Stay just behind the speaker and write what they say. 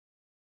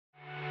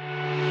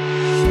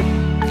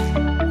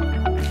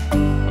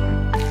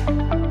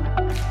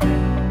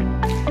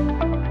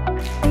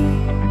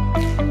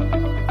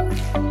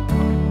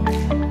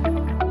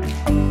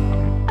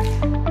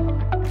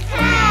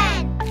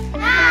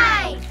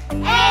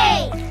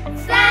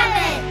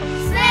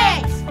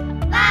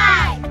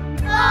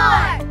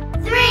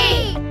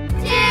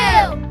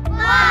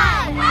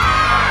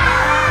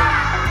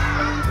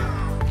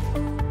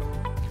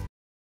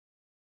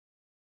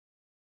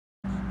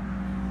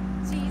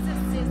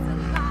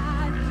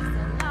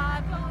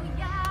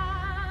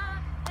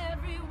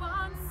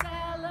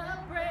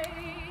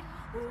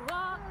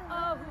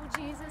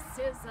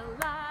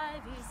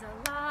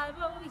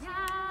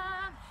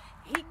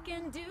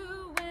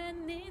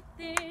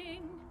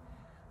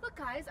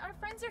Look guys, our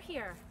friends are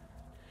here.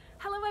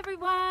 Hello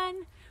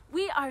everyone.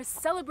 We are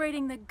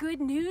celebrating the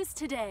good news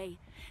today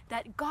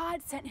that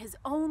God sent his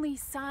only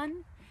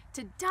son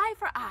to die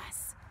for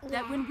us.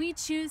 That when we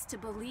choose to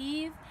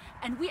believe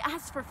and we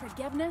ask for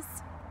forgiveness,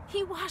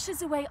 he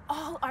washes away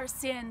all our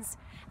sins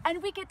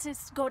and we get to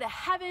go to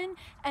heaven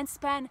and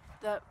spend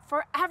the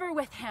forever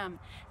with him.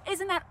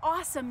 Isn't that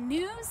awesome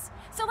news?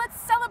 So let's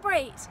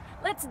celebrate.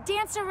 Let's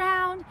dance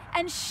around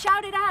and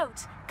shout it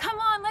out. Come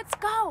on, let's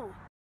go.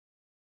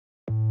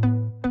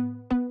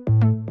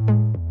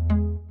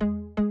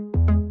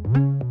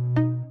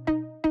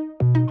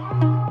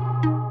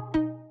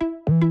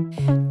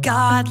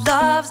 God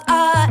loves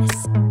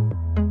us,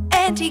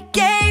 and he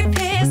gave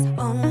his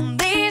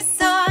only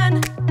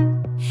son.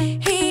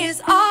 He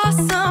is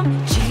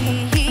awesome,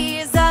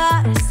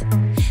 Jesus.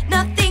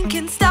 Nothing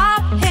can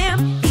stop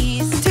him,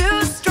 he's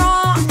too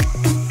strong.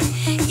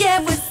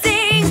 Yeah, we're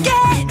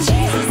singing,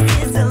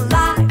 Jesus is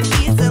alive,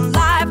 he's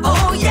alive,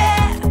 oh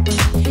yeah.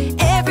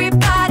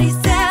 Everybody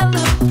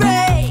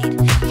celebrate.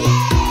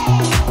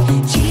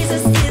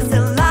 Jesus is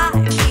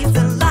alive, he's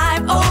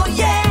alive, oh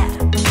yeah.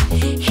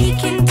 He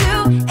can do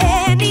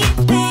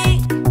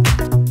anything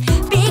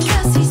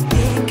because he's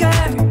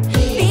bigger,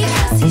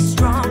 because he's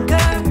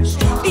stronger,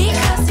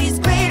 because he's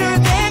greater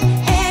than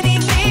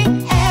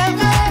anything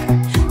ever,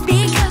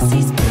 because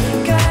he's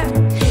bigger,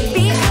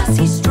 because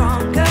he's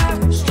stronger,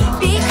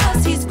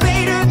 because he's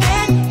greater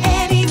than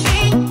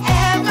anything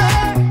ever.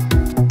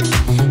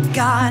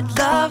 God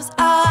loves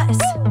us,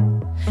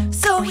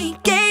 so he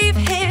gave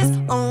his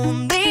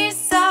only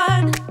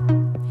son.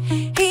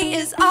 He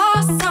is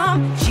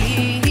awesome,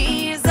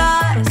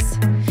 Jesus.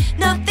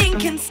 Nothing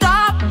can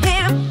stop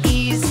him,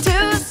 he's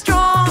too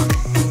strong.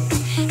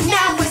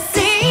 Now we're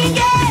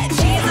singing,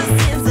 Jesus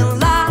is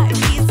alive,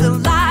 he's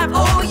alive,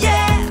 oh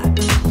yeah.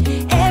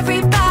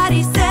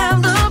 Everybody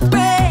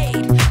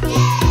celebrate.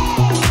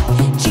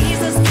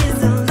 Jesus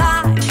is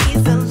alive,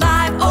 he's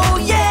alive, oh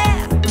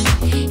yeah.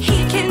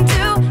 He can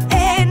do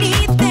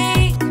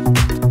anything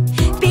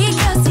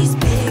because he's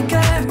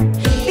bigger,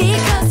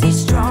 because he's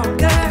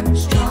stronger,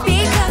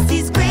 because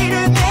he's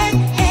greater than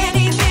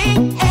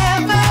anything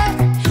ever,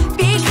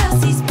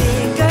 because he's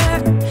bigger,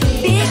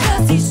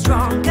 because he's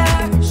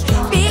stronger,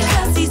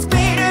 because he's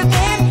greater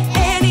than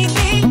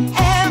anything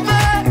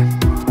ever.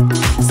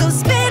 So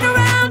spin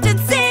around and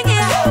sing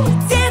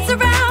it, dance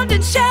around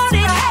and shout it.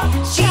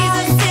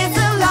 Jesus is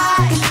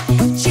alive,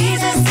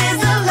 Jesus is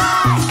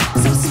alive.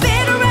 So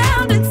spin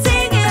around and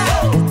sing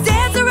it,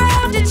 dance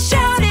around and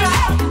shout it.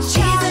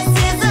 Jesus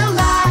is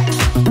alive,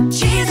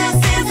 Jesus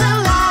is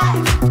alive,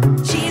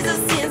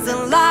 Jesus is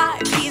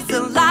alive, he's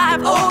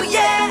alive, oh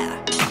yeah.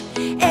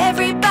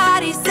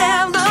 Everybody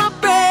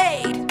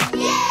celebrate.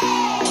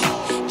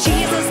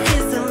 Jesus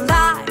is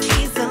alive,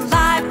 he's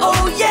alive,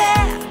 oh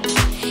yeah.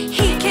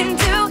 He can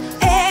do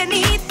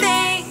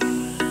anything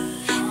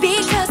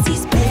because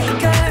he's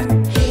bigger,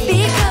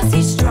 because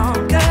he's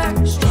stronger,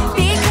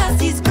 because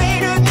he's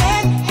greater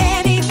than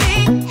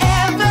anything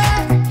ever,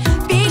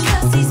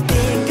 because he's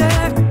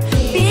bigger,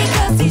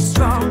 because he's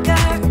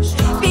stronger,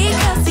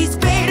 because he's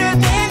greater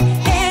than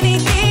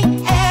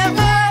anything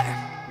ever.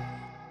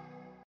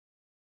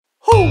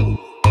 Hoo!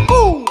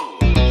 Hoo!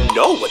 You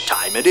know what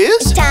time it is?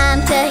 It's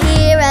time to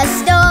hear a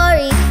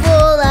story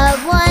full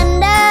of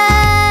wonder.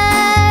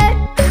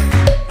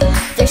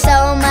 There's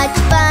so much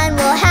fun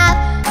we'll have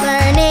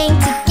learning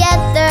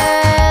together.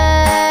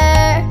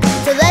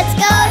 So let's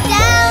go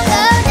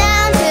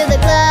down to the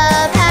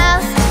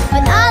clubhouse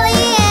with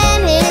Ollie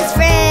and his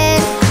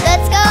friends.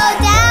 Let's go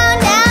down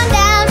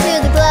to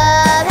the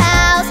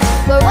clubhouse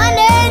where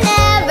wonder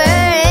never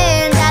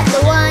ends at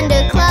the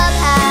Wonder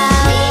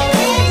Clubhouse.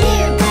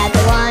 At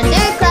the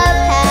Wonder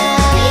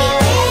Clubhouse.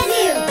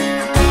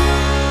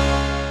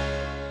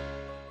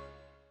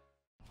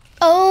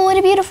 Oh, what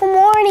a beautiful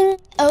morning.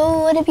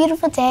 Oh, what a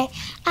beautiful day.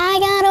 I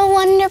got a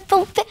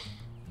wonderful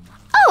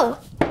Oh,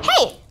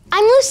 hey,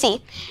 I'm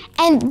Lucy.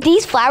 And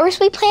these flowers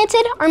we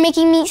planted are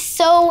making me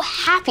so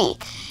happy.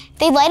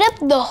 They light up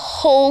the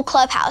whole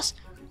clubhouse.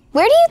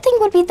 Where do you think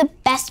would be the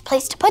best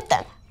place to put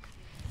them?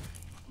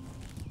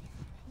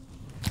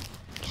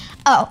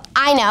 Oh,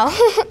 I know.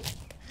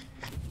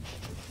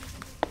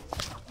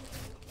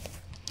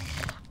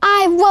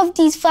 I love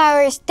these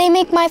flowers. They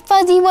make my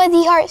fuzzy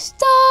wuzzy heart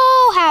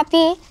so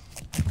happy.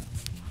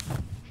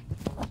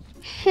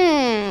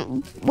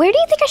 Where do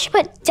you think I should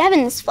put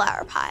Devin's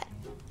flower pot?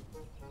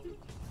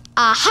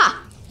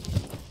 Aha!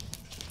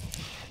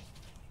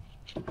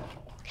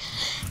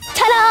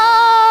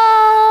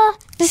 Ta-da!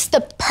 This is the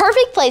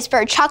perfect place for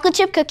a chocolate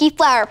chip cookie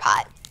flower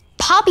pot.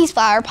 Poppy's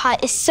flower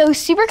pot is so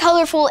super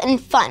colorful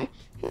and fun.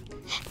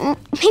 Maybe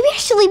I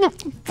should leave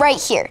it right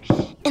here,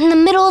 in the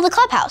middle of the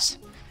clubhouse.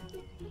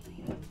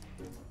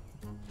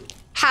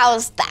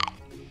 How's that?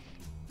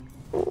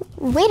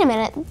 Wait a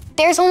minute,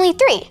 there's only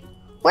 3.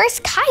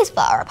 Where's Kai's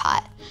flower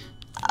pot?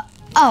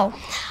 Oh,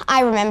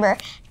 I remember.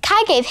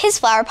 Kai gave his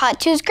flower pot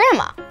to his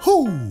grandma.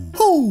 Hoo!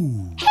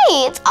 Hoo!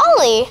 Hey, it's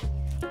Ollie.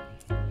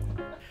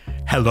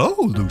 Hello,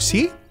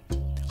 Lucy.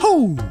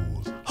 Hoo!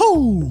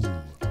 Hoo!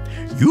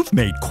 you've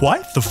made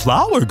quite the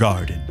flower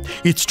garden.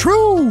 It's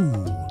true.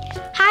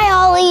 Hi,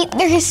 Ollie.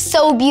 They're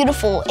so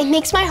beautiful. It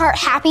makes my heart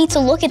happy to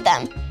look at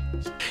them.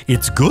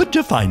 It's good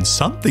to find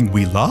something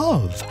we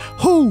love.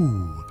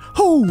 Hoo,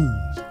 hoo.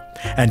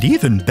 And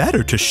even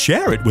better to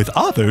share it with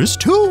others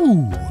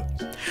too.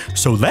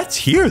 So let's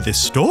hear this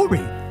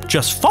story.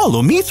 Just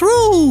follow me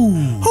through.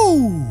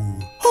 Hoo,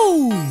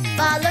 hoo.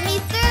 Follow me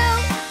through.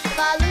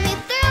 Follow me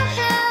through.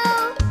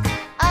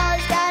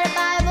 Ollie's got a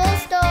Bible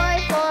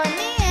story for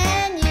me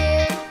and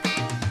you.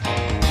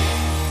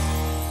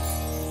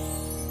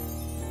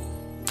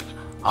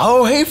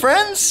 Oh, hey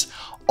friends!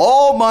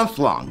 All month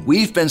long,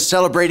 we've been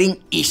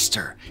celebrating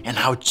Easter and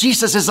how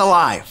Jesus is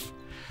alive.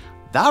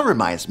 That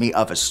reminds me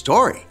of a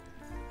story.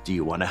 Do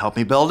you want to help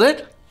me build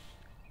it?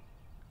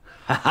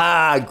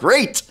 Haha,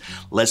 great!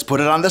 Let's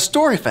put it on the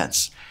story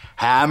fence.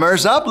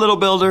 Hammers up, little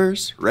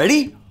builders.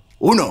 Ready?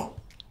 Uno,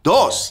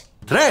 dos,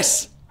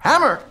 tres,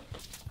 hammer!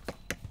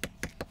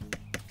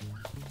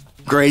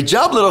 Great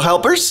job, little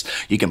helpers.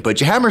 You can put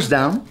your hammers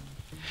down.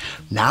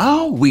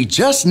 Now we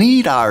just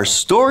need our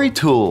story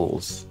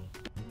tools.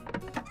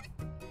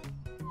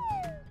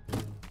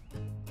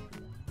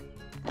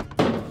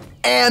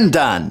 And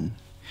done.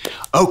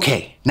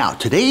 Okay, now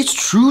today's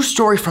true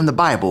story from the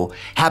Bible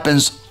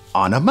happens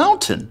on a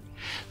mountain.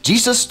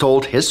 Jesus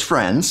told his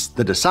friends,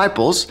 the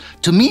disciples,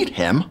 to meet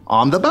him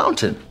on the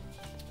mountain.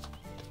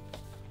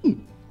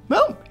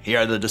 Well, here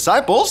are the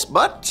disciples,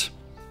 but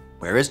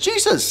where is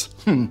Jesus?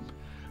 Do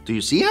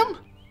you see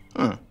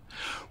him?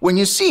 When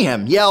you see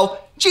him,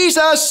 yell,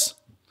 Jesus!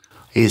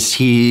 Is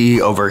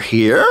he over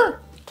here?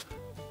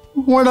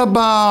 What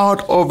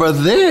about over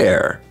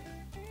there?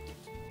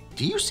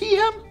 Do you see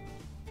him?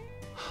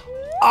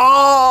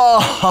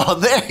 Oh,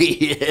 there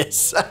he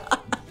is.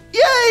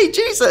 Yay,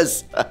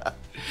 Jesus.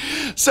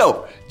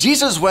 So,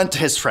 Jesus went to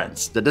his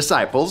friends, the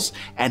disciples,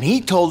 and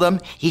he told them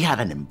he had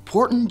an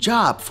important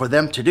job for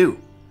them to do.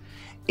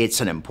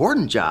 It's an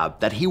important job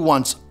that he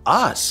wants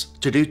us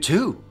to do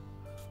too.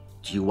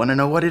 Do you want to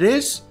know what it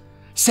is?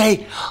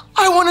 Say,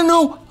 I want to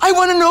know, I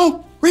want to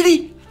know.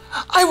 Ready?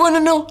 I want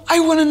to know, I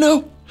want to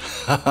know.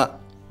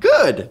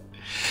 Good.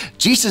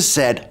 Jesus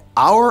said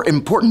our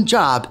important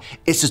job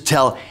is to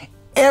tell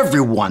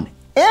everyone,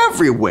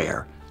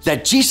 everywhere,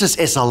 that Jesus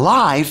is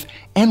alive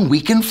and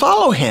we can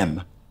follow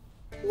him.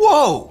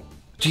 Whoa!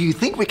 Do you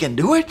think we can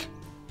do it?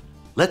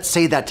 Let's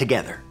say that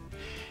together.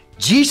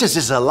 Jesus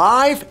is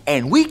alive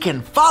and we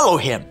can follow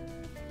him.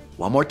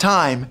 One more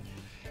time.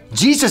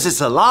 Jesus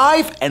is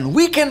alive and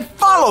we can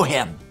follow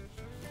him.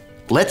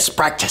 Let's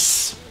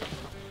practice.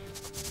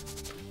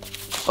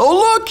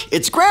 Oh, look,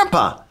 it's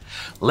Grandpa.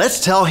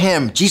 Let's tell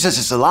him Jesus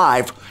is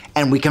alive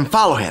and we can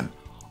follow him.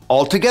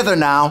 All together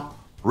now.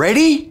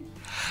 Ready?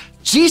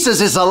 Jesus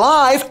is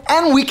alive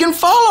and we can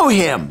follow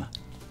him.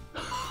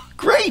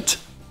 Great.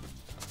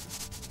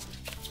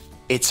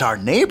 It's our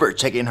neighbor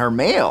checking her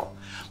mail.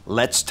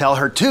 Let's tell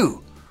her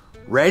too.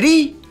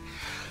 Ready?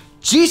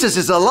 Jesus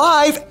is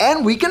alive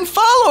and we can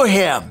follow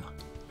him.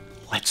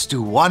 Let's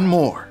do one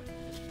more.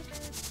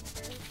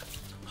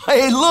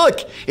 Hey, look,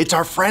 it's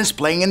our friends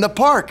playing in the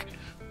park.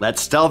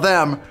 Let's tell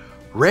them.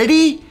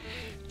 Ready?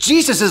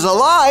 Jesus is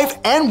alive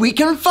and we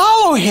can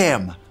follow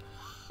him.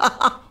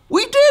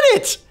 We did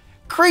it!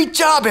 Great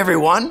job,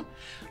 everyone.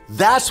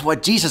 That's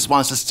what Jesus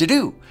wants us to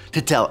do,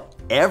 to tell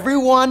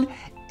everyone,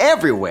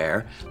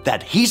 everywhere,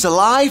 that he's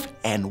alive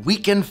and we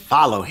can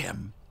follow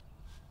him.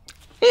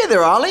 Hey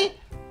there, Ollie.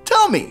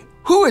 Tell me,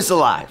 who is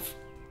alive?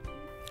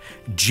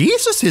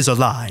 Jesus is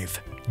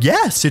alive.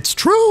 Yes, it's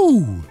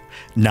true.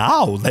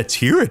 Now let's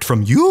hear it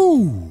from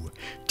you.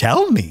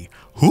 Tell me,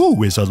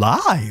 who is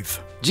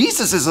alive?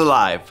 Jesus is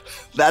alive.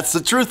 That's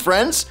the truth,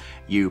 friends.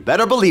 You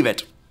better believe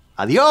it.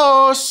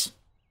 Adios.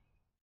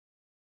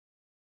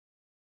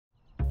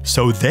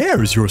 So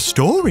there's your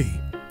story,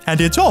 and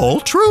it's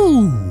all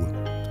true.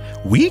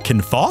 We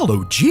can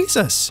follow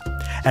Jesus,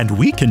 and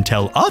we can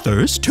tell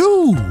others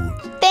too.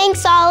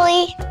 Thanks,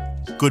 Ollie.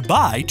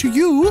 Goodbye to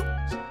you.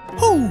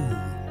 Hoo,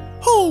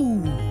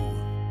 hoo.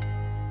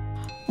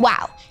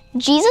 Wow.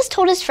 Jesus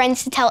told his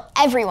friends to tell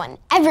everyone,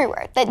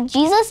 everywhere, that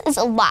Jesus is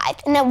alive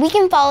and that we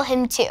can follow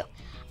him too.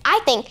 I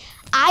think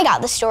I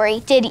got the story.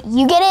 Did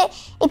you get it?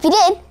 If you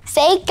did,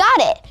 say got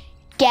it.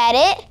 Get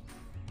it?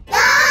 Got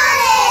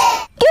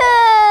it!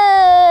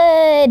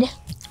 Good!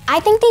 I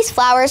think these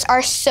flowers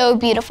are so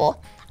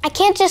beautiful. I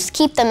can't just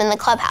keep them in the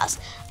clubhouse.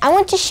 I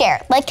want to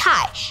share, like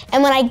Kai.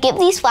 And when I give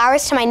these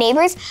flowers to my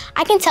neighbors,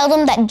 I can tell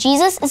them that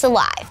Jesus is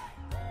alive.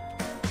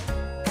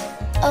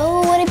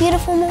 Oh, what a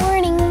beautiful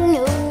morning.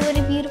 Oh, what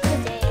a beautiful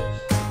day.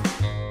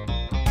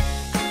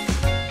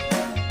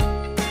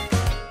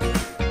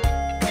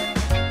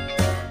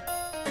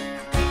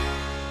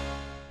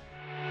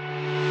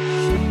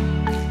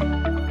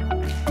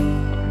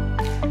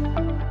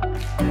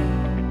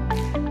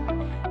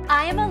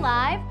 I am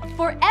alive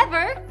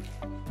forever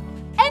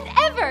and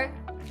ever.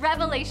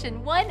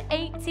 Revelation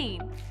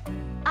 1:18.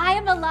 I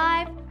am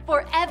alive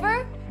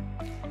forever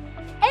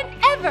and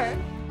ever.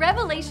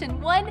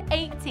 Revelation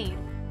 1:18.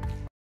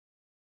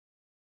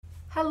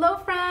 Hello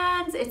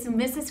friends, it's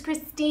Mrs.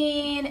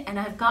 Christine and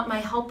I've got my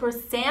helper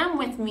Sam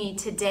with me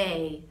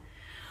today.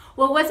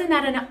 Well, wasn't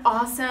that an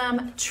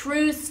awesome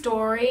true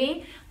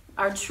story,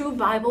 our true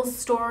Bible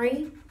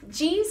story?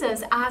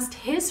 Jesus asked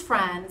his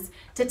friends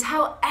to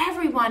tell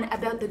everyone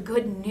about the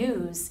good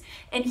news,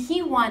 and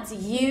he wants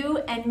you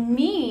and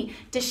me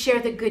to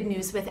share the good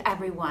news with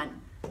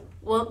everyone.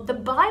 Well, the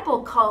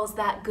Bible calls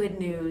that good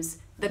news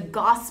the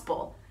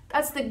gospel.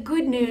 That's the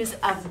good news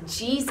of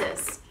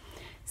Jesus.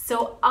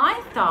 So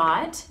I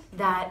thought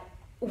that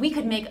we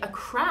could make a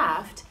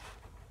craft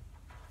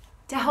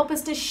to help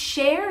us to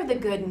share the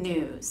good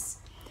news.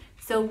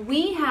 So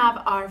we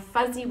have our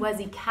fuzzy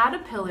wuzzy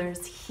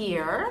caterpillars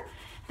here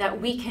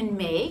that we can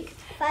make.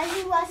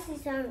 Fuzzy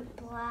wuzzies aren't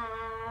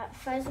black.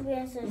 Fuzzy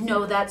wuzzies.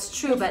 No, that's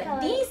true,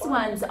 but these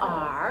ones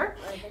are.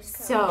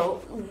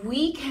 So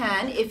we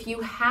can, if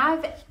you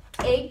have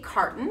egg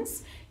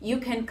cartons, you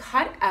can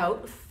cut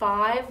out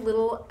 5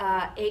 little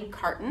egg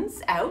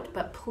cartons out,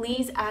 but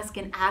please ask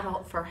an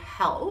adult for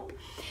help.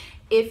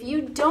 If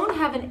you don't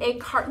have an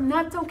egg carton,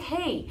 that's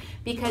okay,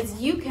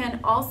 because you can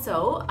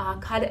also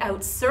cut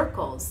out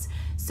circles.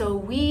 So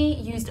we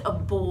used a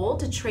bowl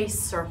to trace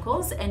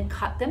circles and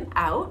cut them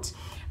out.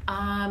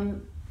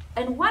 And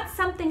what's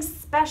something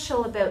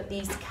special about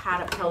these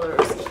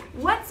caterpillars?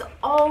 What's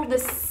all the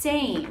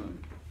same?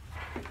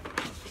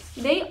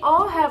 They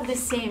all have the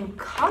same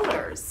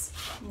colors,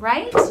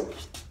 right?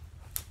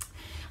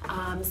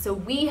 So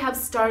we have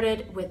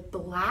started with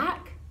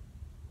black,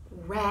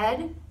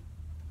 red,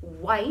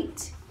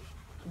 white,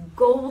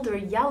 gold or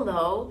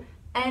yellow,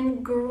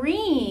 and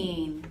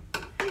green.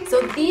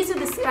 So these are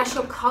the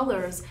special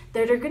colors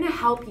that are going to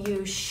help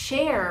you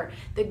share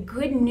the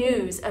good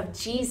news of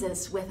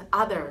Jesus with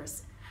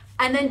others.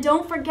 And then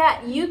don't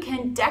forget, you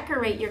can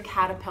decorate your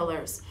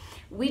caterpillars.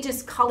 We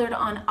just colored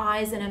on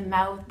eyes and a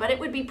mouth, but it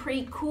would be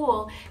pretty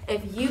cool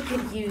if you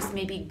could use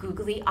maybe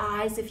googly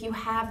eyes if you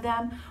have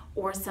them,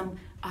 or some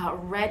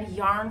red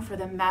yarn for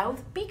the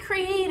mouth. Be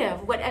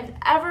creative.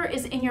 Whatever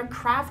is in your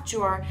craft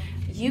drawer,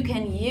 you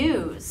can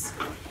use.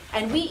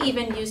 And we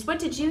even used, what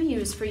did you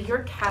use for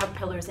your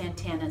caterpillar's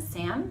antennas,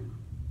 Sam?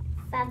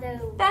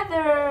 Feathers.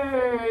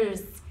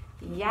 Feathers.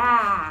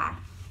 Yeah.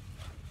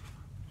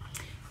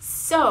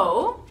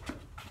 So,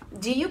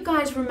 do you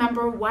guys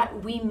remember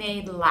what we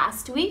made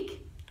last week?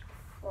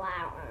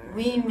 Flowers.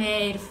 We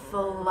made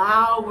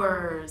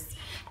flowers.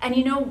 And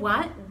you know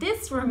what?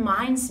 This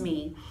reminds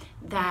me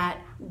that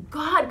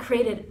God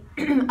created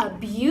a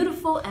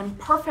beautiful and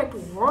perfect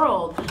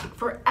world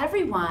for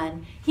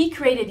everyone. He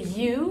created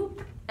you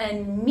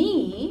and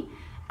me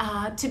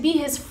to be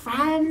his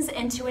friends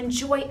and to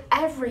enjoy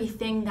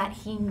everything that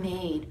he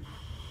made.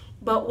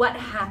 But what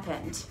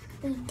happened?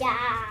 We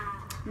died.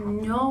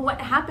 No,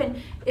 what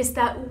happened is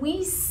that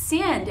we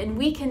sinned, and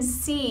we can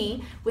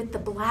see with the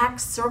black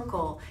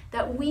circle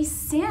that we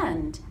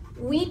sinned.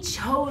 We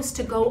chose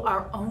to go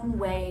our own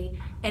way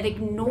and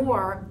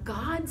ignore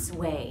God's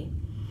way.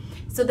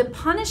 So the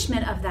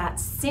punishment of that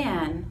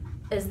sin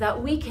is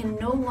that we can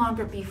no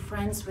longer be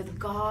friends with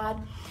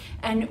God,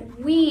 and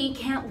we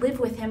can't live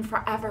with him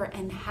forever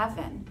in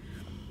heaven.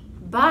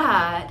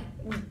 But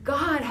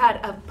God had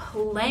a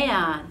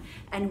plan,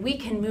 and we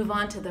can move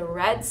on to the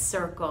red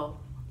circle.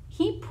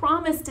 He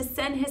promised to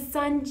send his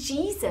son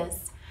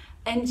Jesus,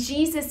 and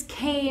Jesus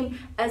came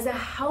as a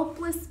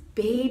helpless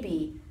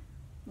baby,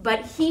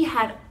 but he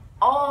had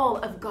all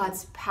of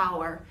God's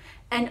power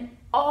and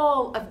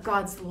all of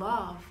God's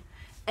love.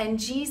 And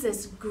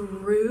Jesus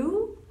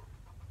grew,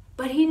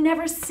 but he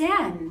never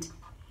sinned,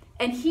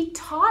 and he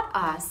taught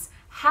us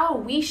how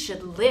we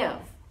should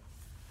live.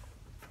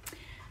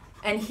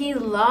 And he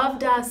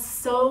loved us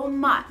so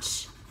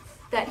much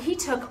that he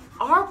took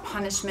our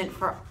punishment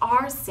for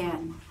our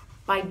sin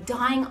by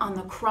dying on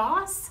the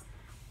cross,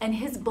 and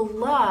his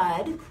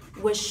blood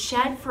was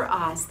shed for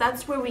us.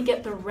 That's where we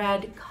get the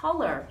red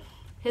color.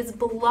 His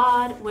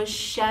blood was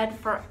shed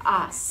for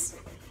us.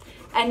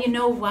 And you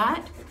know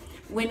what?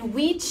 When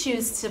we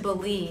choose to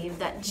believe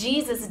that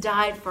Jesus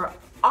died for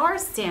our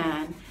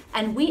sin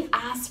and we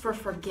ask for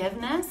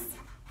forgiveness,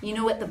 you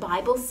know what the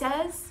Bible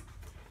says?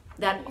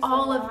 That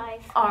all of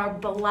our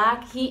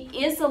black, he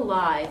is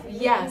alive.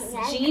 Yes,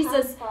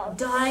 Jesus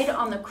died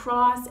on the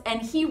cross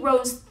and he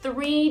rose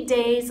 3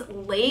 days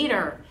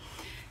later.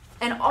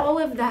 And all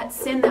of that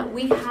sin that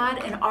we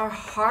had in our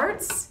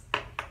hearts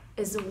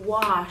is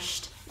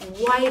washed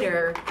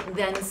whiter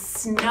than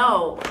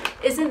snow.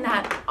 Isn't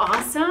that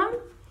awesome?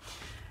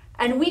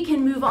 And we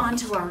can move on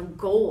to our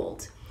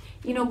gold.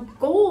 You know,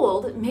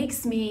 gold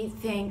makes me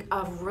think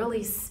of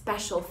really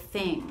special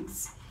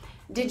things.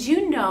 Did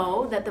you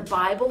know that the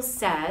Bible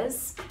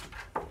says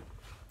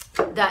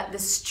that the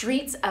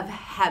streets of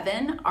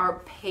heaven are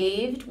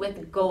paved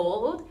with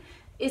gold?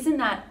 Isn't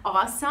that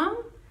awesome?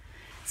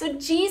 So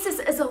Jesus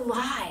is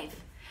alive,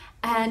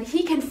 and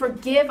he can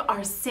forgive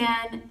our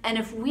sin. And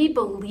if we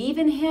believe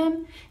in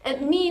him,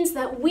 it means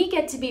that we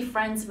get to be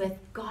friends with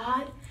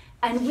God,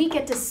 and we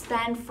get to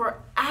spend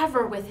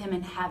forever with him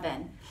in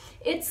heaven.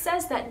 It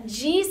says that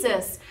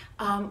Jesus,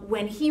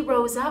 when he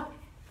rose up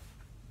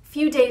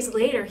few days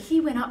later,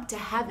 he went up to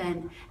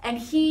heaven and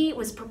he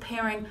was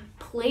preparing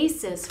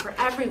places for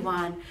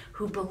everyone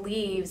who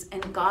believes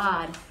in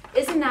God.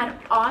 Isn't that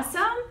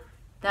awesome?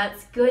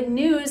 That's good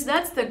news.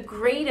 That's the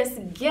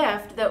greatest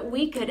gift that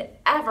we could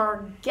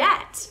ever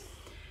get.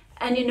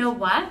 And you know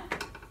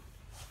what?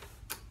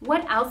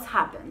 What else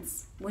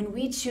happens when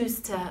we choose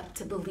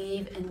to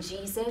believe in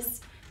Jesus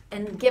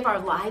and give our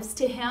lives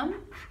to him?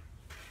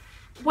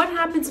 What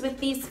happens with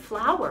these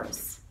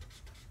flowers?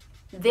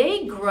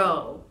 They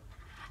grow.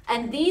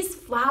 And these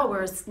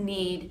flowers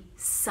need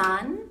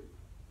sun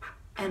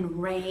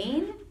and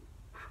rain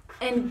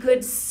and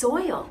good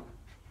soil.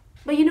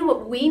 But you know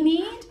what we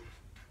need?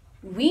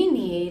 We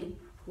need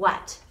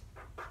what?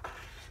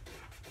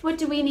 What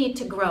do we need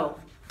to grow?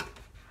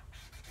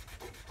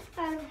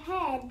 Our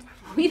head.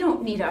 We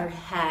don't need our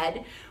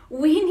head.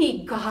 We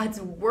need God's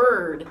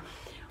word.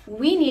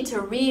 We need to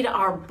read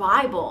our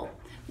Bible.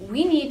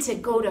 We need to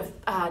go to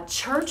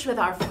church with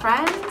our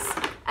friends,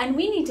 and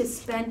we need to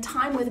spend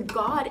time with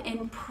God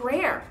in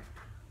prayer.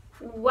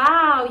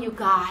 Wow, you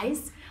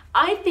guys,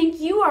 I think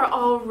you are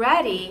all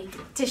ready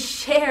to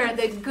share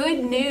the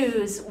good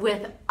news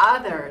with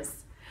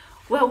others.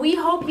 Well, we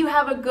hope you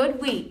have a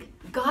good week.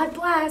 God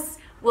bless.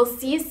 We'll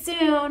see you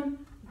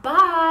soon.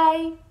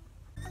 Bye.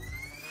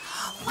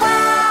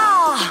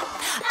 Wow!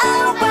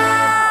 Oh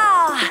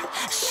wow!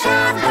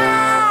 Shout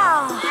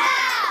wow!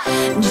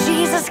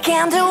 Jesus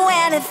can do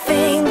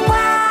anything.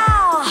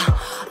 Wow!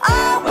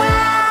 Oh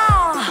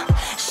wow!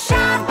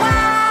 Shout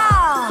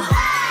wow!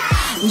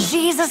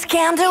 Jesus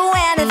can do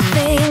anything.